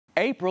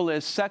April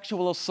is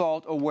Sexual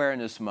Assault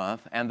Awareness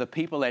Month, and the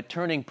people at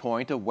Turning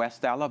Point of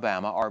West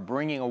Alabama are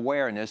bringing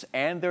awareness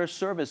and their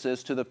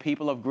services to the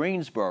people of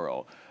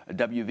Greensboro.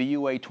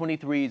 WVUA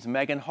 23's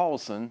Megan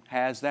Halson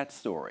has that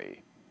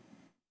story.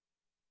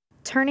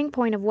 Turning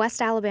Point of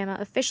West Alabama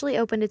officially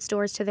opened its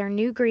doors to their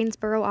new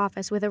Greensboro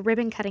office with a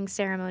ribbon-cutting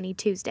ceremony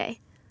Tuesday.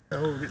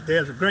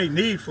 There's a great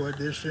need for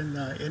this in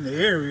the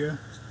area,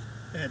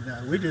 and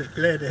we're just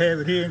glad to have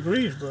it here in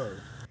Greensboro.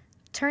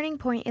 Turning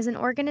Point is an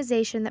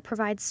organization that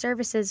provides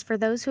services for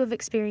those who have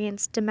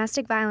experienced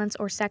domestic violence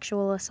or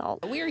sexual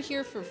assault. We are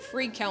here for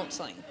free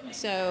counseling,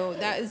 so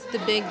that is the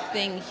big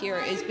thing here,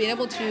 is being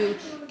able to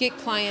get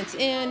clients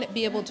in,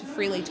 be able to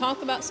freely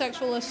talk about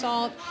sexual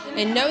assault,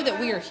 and know that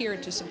we are here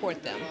to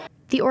support them.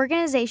 The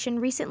organization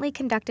recently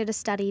conducted a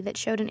study that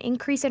showed an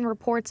increase in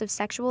reports of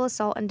sexual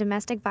assault and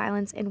domestic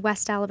violence in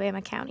West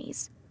Alabama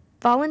counties.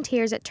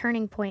 Volunteers at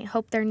Turning Point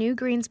hope their new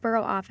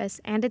Greensboro office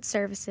and its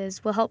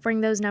services will help bring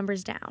those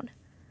numbers down.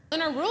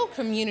 In our rural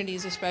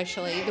communities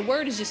especially, the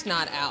word is just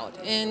not out.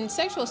 And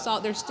sexual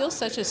assault, there's still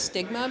such a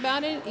stigma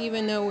about it,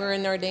 even though we're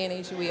in our day and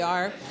age that we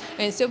are.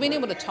 And so being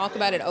able to talk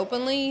about it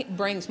openly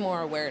brings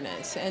more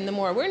awareness. And the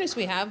more awareness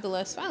we have, the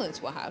less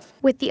violence we'll have.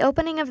 With the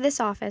opening of this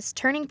office,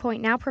 Turning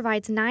Point now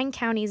provides 9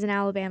 counties in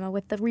Alabama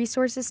with the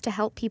resources to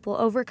help people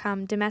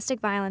overcome domestic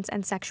violence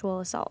and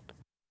sexual assault.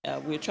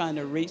 We're trying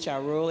to reach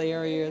our rural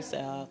areas.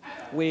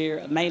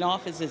 Where main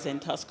office is in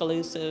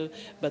Tuscaloosa,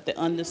 but the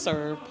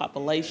underserved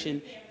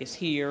population is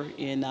here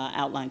in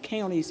outlying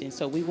counties, and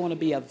so we want to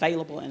be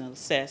available and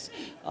access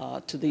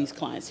to these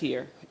clients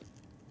here.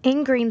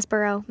 In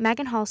Greensboro,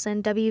 Megan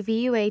Halson,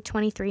 WVUA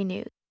 23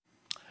 News.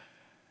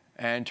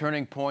 And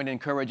Turning Point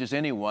encourages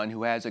anyone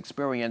who has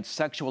experienced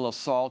sexual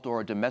assault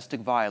or domestic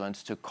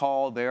violence to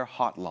call their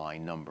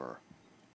hotline number.